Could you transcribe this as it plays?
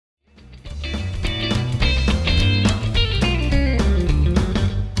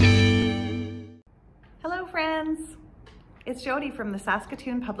it's Jody from the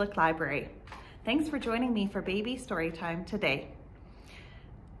Saskatoon Public Library. Thanks for joining me for Baby Storytime today.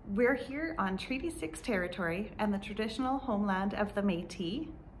 We're here on Treaty 6 territory and the traditional homeland of the Métis,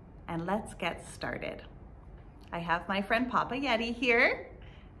 and let's get started. I have my friend Papa Yeti here,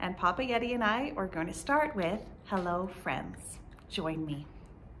 and Papa Yeti and I are going to start with Hello Friends. Join me.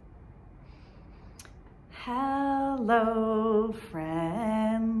 Hello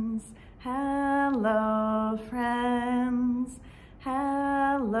friends, hello friends,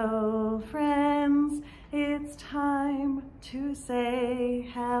 hello friends, it's time to say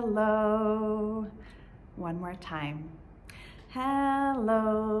hello. One more time.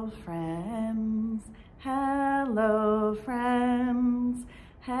 Hello friends, hello friends,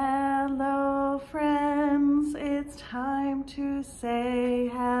 hello friends, it's time to say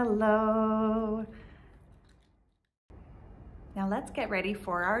hello. Now let's get ready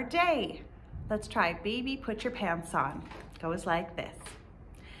for our day. Let's try Baby Put Your Pants On. Goes like this.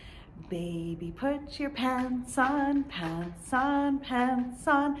 Baby put your pants on, pants on, pants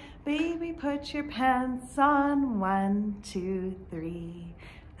on. Baby put your pants on, 1, 2, 3.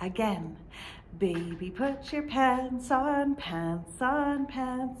 Again. Baby put your pants on, pants on,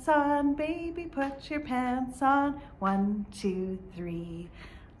 pants on. Baby put your pants on, 1, 2, 3.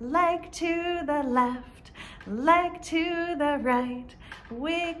 Leg to the left, leg to the right.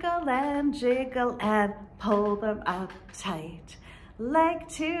 Wiggle and jiggle and pull them up tight. Leg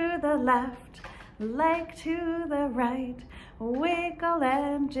to the left, leg to the right. Wiggle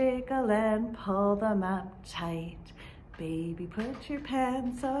and jiggle and pull them up tight. Baby, put your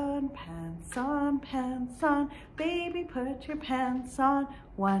pants on, pants on, pants on. Baby, put your pants on,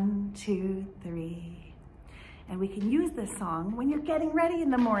 1, 2, 3. And we can use this song when you're getting ready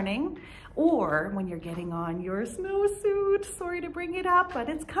in the morning or when you're getting on your snowsuit. Sorry to bring it up, but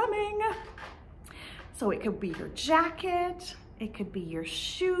it's coming. So it could be your jacket, it could be your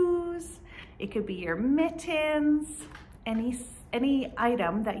shoes, it could be your mittens, any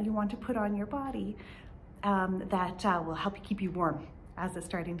item that you want to put on your body that will help you keep you warm as it's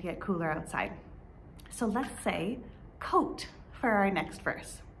starting to get cooler outside. So let's say coat for our next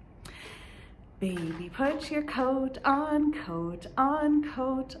verse. Baby, put your coat on, coat on,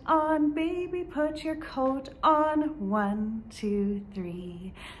 coat on. Baby, put your coat on, 1, 2,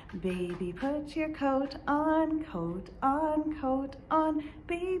 3. Baby, put your coat on, coat on, coat on.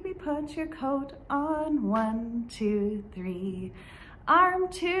 Baby, put your coat on, 1, 2, 3. Arm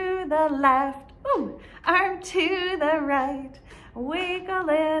to the left, ooh, arm to the right.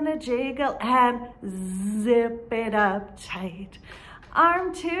 Wiggle and a jiggle and zip it up tight.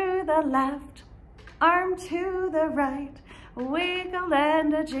 Arm to the left, arm to the right. Wiggle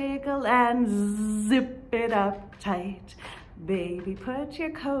and a jiggle and zip it up tight. Baby, put your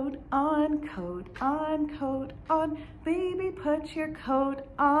coat on, coat on, coat on. Baby, put your coat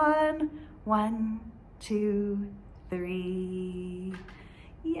on, 1, 2, 3.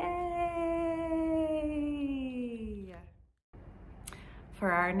 Yay!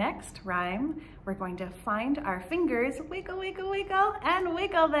 For our next rhyme, we're going to find our fingers, wiggle, wiggle, wiggle, and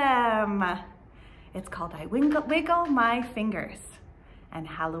wiggle them. It's called I Wiggle My Fingers. And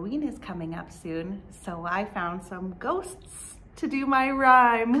Halloween is coming up soon, so I found some ghosts to do my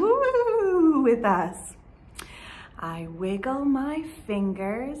rhyme, woo, with us. I wiggle my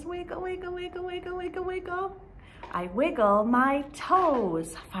fingers, wiggle, wiggle, wiggle, wiggle, wiggle, wiggle. I wiggle my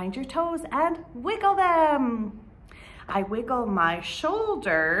toes. Find your toes and wiggle them. I wiggle my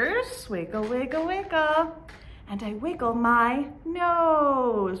shoulders, wiggle, wiggle, wiggle. And I wiggle my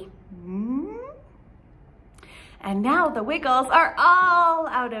nose. And now the wiggles are all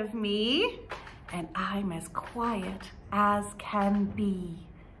out of me, and I'm as quiet as can be.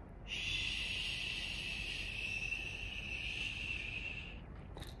 Shh.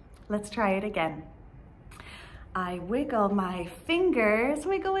 Let's try it again. I wiggle my fingers,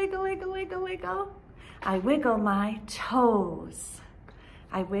 wiggle, wiggle, wiggle, wiggle, wiggle. I wiggle my toes.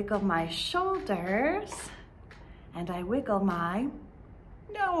 I wiggle my shoulders, and I wiggle my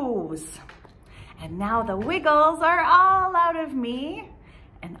nose. And now the wiggles are all out of me,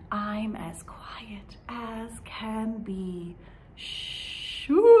 and I'm as quiet as can be.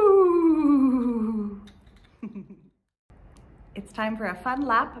 Shoo! It's time for a fun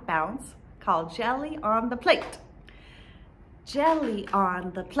lap bounce called Jelly on the Plate. Jelly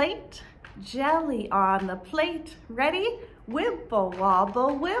on the plate, jelly on the plate. Ready? Wibble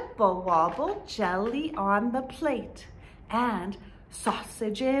wobble, wibble wobble, jelly on the plate. And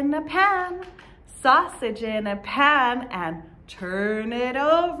sausage in a pan, sausage in a pan, and turn it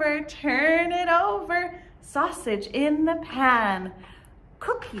over, sausage in the pan,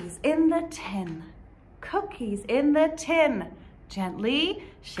 cookies in the tin, Cookies in the tin. Gently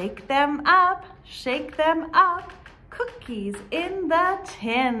shake them up, shake them up. Cookies in the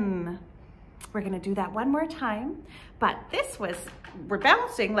tin. We're gonna do that one more time, but we're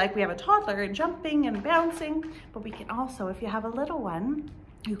bouncing like we have a toddler and jumping and bouncing, but we can also, if you have a little one,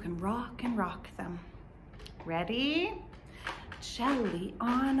 you can rock and rock them. Ready? Jelly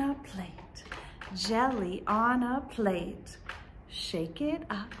on a plate, jelly on a plate. Shake it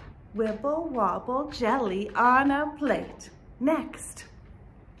up, wibble wobble, jelly on a plate. Next,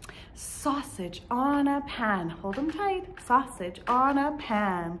 sausage on a pan. Hold them tight, sausage on a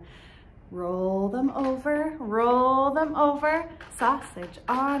pan. Roll them over, sausage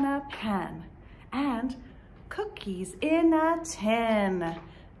on a pan. And cookies in a tin,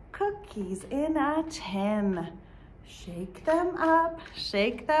 cookies in a tin. Shake them up,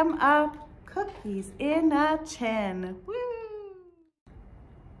 cookies in a tin. Woo!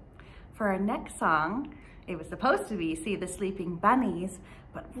 For our next song, it was supposed to be See the Sleeping Bunnies,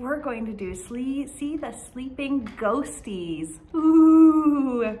 but we're going to do See the Sleeping Ghosties.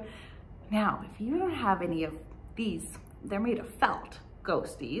 Ooh! Now, if you don't have any of these, they're made of felt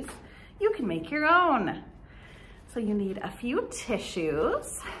ghosties, you can make your own. So you need a few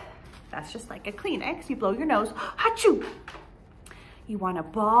tissues. That's just like a Kleenex. You blow your nose, achoo! You want to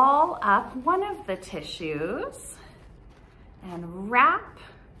ball up one of the tissues and wrap,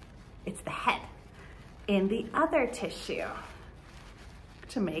 it's the head, in the other tissue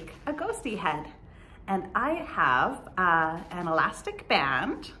to make a ghosty head. And I have an elastic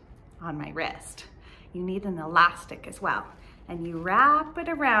band on my wrist. You need an elastic as well. And you wrap it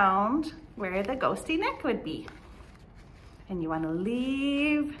around where the ghosty neck would be. And you want to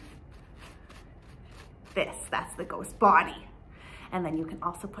leave this, that's the ghost body. And then you can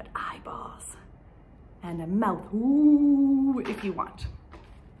also put eyeballs and a mouth, ooh, if you want.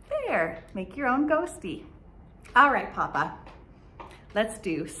 There, make your own ghosty. All right, Papa, let's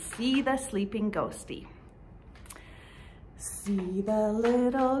do See the Sleeping Ghosty. See the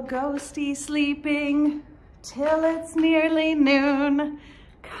little ghosty sleeping till it's nearly noon.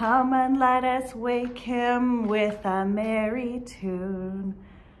 Come and let us wake him with a merry tune.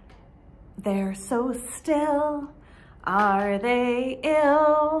 They're so still, are they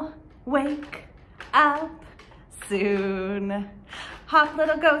ill? Wake up soon. Hop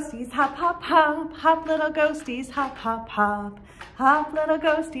little ghosties, hop, hop, hop. Hop little ghosties, hop, hop, hop. Hop little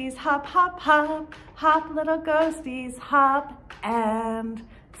ghosties, hop, hop, hop. Hop little ghosties, hop and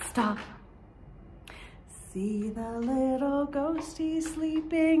stop. See the little ghosties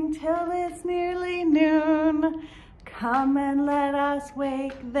sleeping till it's nearly noon. Come and let us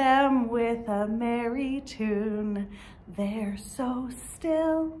wake them with a merry tune. They're so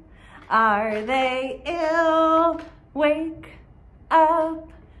still, are they ill? Wake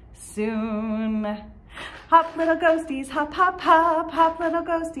up soon. Hop little ghosties, hop, hop, hop. Hop little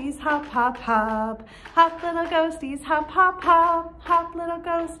ghosties, hop, hop, hop. Hop little ghosties, hop, hop, hop. Hop little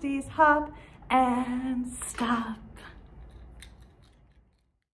ghosties, hop and stop.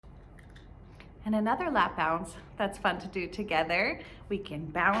 And another lap bounce that's fun to do together. We can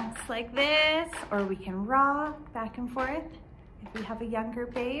bounce like this, or we can rock back and forth if we have a younger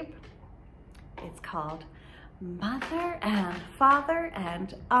babe. It's called Mother and Father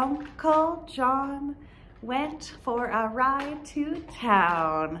and Uncle John went for a ride to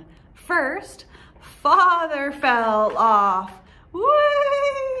town. First, Father fell off.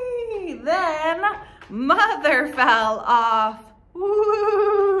 Whee! Then Mother fell off.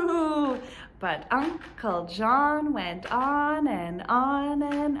 Woo! But Uncle John went on and on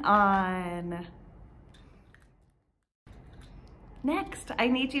and on. Next, I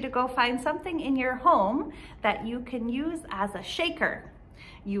need you to go find something in your home that you can use as a shaker.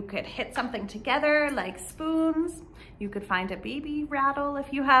 You could hit something together like spoons. You could find a baby rattle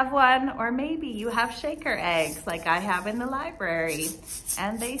if you have one, or maybe you have shaker eggs like I have in the library.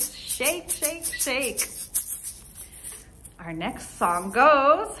 And they shake, shake, shake. Our next song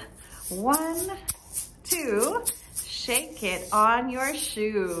goes, 1, 2, shake it on your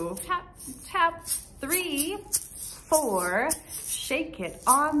shoe. Tap, tap, 3, 4, shake it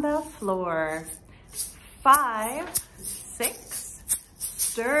on the floor. 5, 6,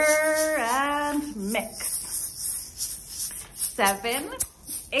 stir and mix. 7,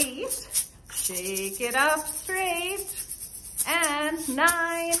 8, shake it up straight. And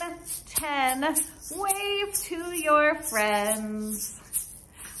 9, 10, wave to your friends.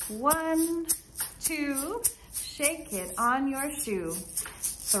 1, 2, shake it on your shoe.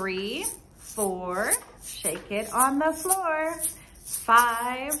 3, 4, shake it on the floor.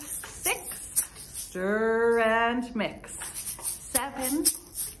 5, 6, stir and mix. 7,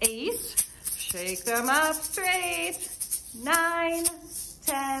 8, Shake them up straight. 9,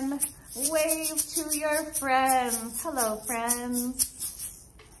 10. Wave to your friends. Hello, friends.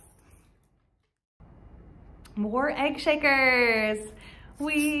 More egg shakers.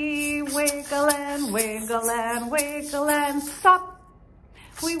 We wiggle and wiggle and wiggle and stop.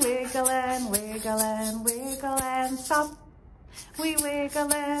 We wiggle and wiggle and wiggle and stop. We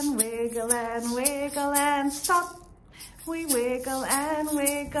wiggle and wiggle and wiggle and stop. We wiggle and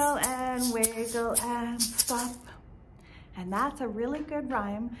wiggle and wiggle and stop. And that's a really good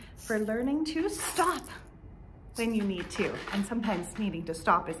rhyme for learning to stop when you need to. And sometimes needing to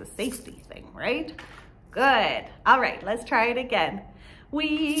stop is a safety thing, right? Good. All right, let's try it again.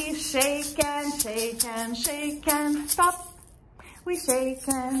 We shake and shake and shake and stop. We shake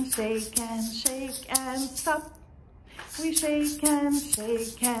and shake and shake and stop. We shake and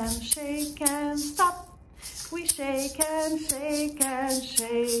shake and shake and stop. We shake and shake and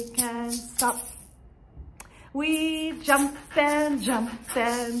shake and stop. We jump and jump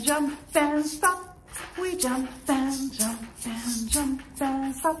and jump and stop. We jump and jump and jump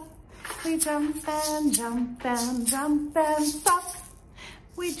and stop. We jump and jump and jump and stop.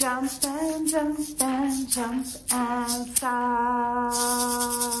 We jump and jump and jump and stop.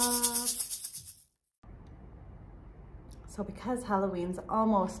 So because Halloween's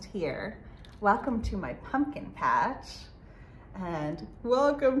almost here, welcome to my pumpkin patch and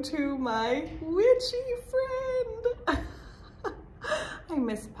welcome to my witchy friend. I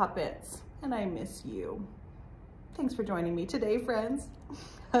miss puppets and I miss you. Thanks for joining me today, friends.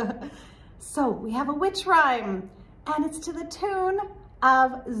 So we have a witch rhyme and it's to the tune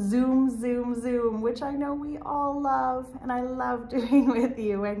of Zoom, Zoom, Zoom, which I know we all love and I love doing with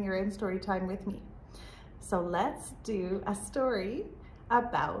you when you're in story time with me. So let's do a story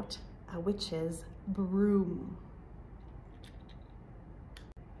about a witch's broom.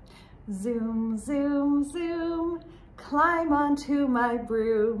 Zoom, zoom, zoom, climb onto my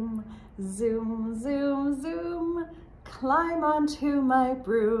broom. Zoom, zoom, zoom, climb onto my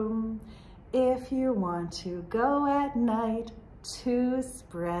broom. If you want to go at night to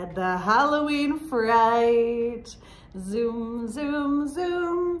spread the Halloween fright. Zoom, zoom,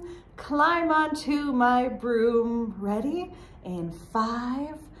 zoom, climb onto my broom. Ready? In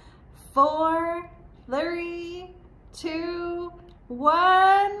 5, 4, 3, 2,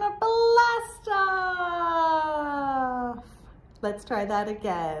 1, blast off! Let's try that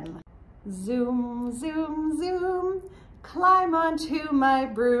again. Zoom, zoom, zoom, climb onto my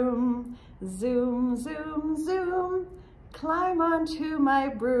broom. Zoom, zoom, zoom, climb onto my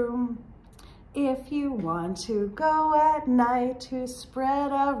broom. If you want to go at night to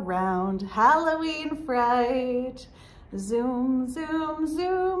spread around Halloween fright. Zoom, zoom,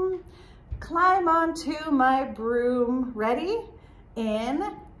 zoom, climb onto my broom. Ready?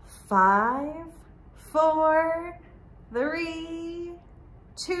 In 5, 4, 3,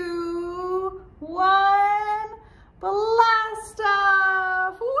 2, 1, blast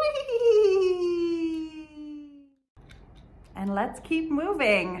off! Whee! And let's keep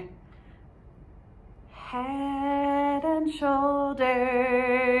moving. Head and shoulders,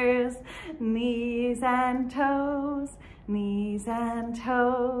 knees and toes, knees and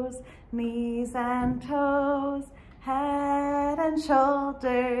toes, knees and toes. Head and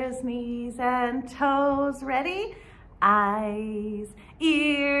shoulders, knees and toes. Ready? Eyes,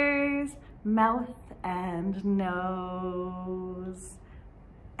 ears, mouth and nose.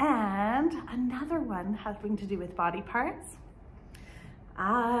 And another one having to do with body parts.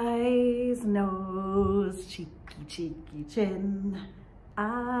 Eyes, nose, cheeky, cheeky, chin.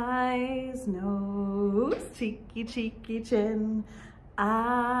 Eyes, nose, cheeky, cheeky, chin.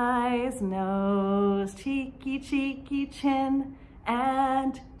 Eyes, nose, cheeky, cheeky, chin.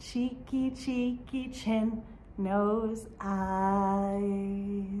 And cheeky, cheeky, chin, nose, eyes.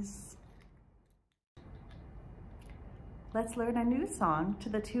 Let's learn a new song to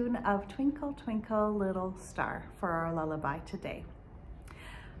the tune of Twinkle, Twinkle, Little Star for our lullaby today.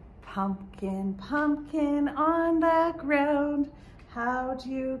 Pumpkin, pumpkin on the ground, how'd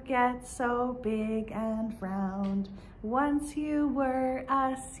you get so big and round? Once you were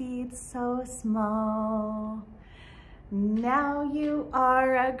a seed so small. Now you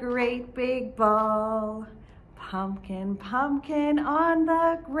are a great big ball. Pumpkin, pumpkin on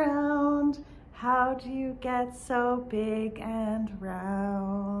the ground, how'd you get so big and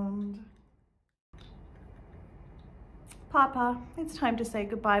round? Papa, it's time to say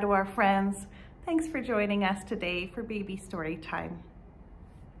goodbye to our friends. Thanks for joining us today for Baby Story Time.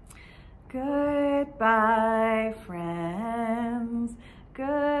 Goodbye, friends.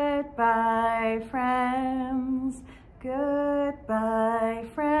 Goodbye, friends. Goodbye.